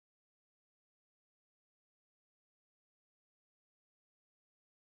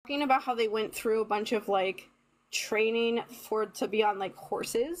talking about how they went through a bunch of like training to be on like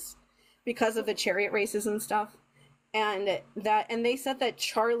horses because of the chariot races and stuff, and they said that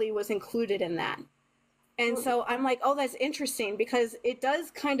Charlie was included in that. And so I'm like, oh, that's interesting because it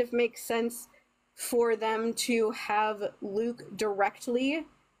does kind of make sense for them to have Luke directly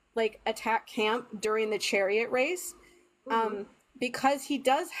like attack camp during the chariot race. Because he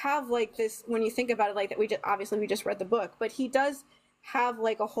does have like this, when you think about it like that, we just read the book, but he does have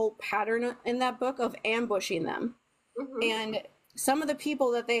like a whole pattern in that book of ambushing them. And some of the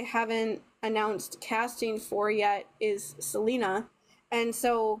people that they haven't announced casting for yet is Selena. And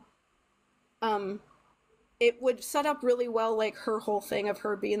so it would set up really well like her whole thing of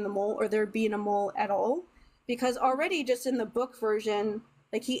her being the mole, or there being a mole at all, because already just in the book version,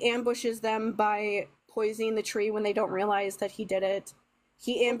 like he ambushes them by poisoning the tree when they don't realize that he did it.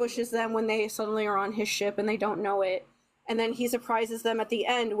 He ambushes them when they suddenly are on his ship and they don't know it. And then he surprises them at the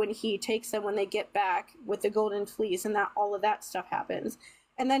end when he takes them when they get back with the golden fleece, and that all of that stuff happens.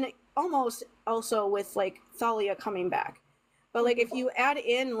 And then almost also with like Thalia coming back. But like if you add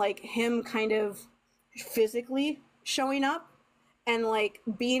in like him kind of physically showing up and like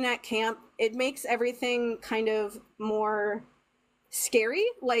being at camp, it makes everything kind of more scary,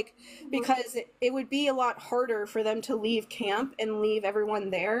 like because it would be a lot harder for them to leave camp and leave everyone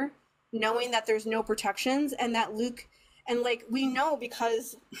there knowing that there's no protections, and that Luke, and like we know,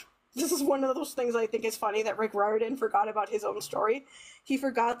 because this is one of those things I think is funny that Rick Riordan forgot about his own story. He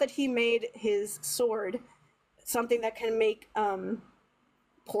forgot that he made his sword something that can make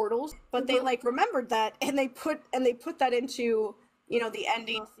portals, but they like remembered that, and they put that into, you know, the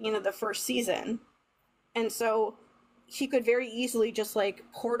ending scene of the first season. And so he could very easily just like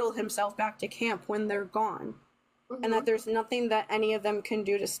portal himself back to camp when they're gone. And that there's nothing that any of them can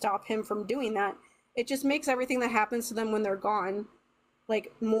do to stop him from doing that. It just makes everything that happens to them when they're gone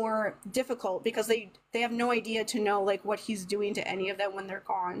like more difficult, because they have no idea to know like what he's doing to any of them when they're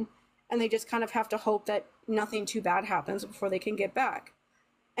gone, and they just kind of have to hope that nothing too bad happens before they can get back.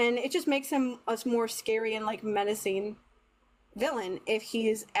 And it just makes him a more scary and like menacing villain if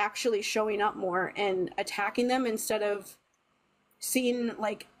he's actually showing up more and attacking them instead of seeing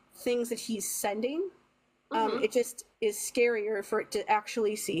like things that he's sending. It just is scarier for it to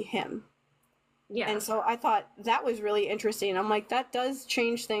actually see him. Yeah. And so I thought that was really interesting. I'm like, that does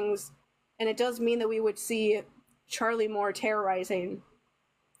change things, and it does mean that we would see Charlie more terrorizing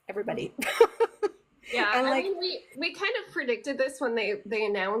everybody. Yeah, and like, I mean, we kind of predicted this when they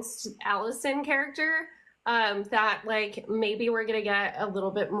announced Allison character, that like maybe we're gonna get a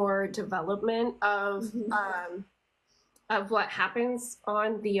little bit more development of what happens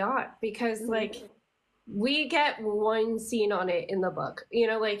on the yacht, because like we get one scene on it in the book, you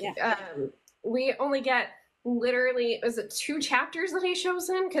know, like we only get literally, is it 2 chapters that he shows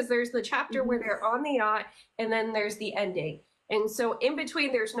in, because there's the chapter where they're on the yacht, and then there's the ending, and so in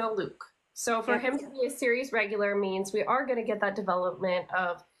between there's no Luke. So for him to be a series regular means we are going to get that development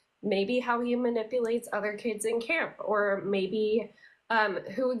of maybe how he manipulates other kids in camp, or maybe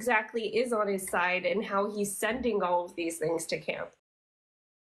who exactly is on his side and how he's sending all of these things to camp.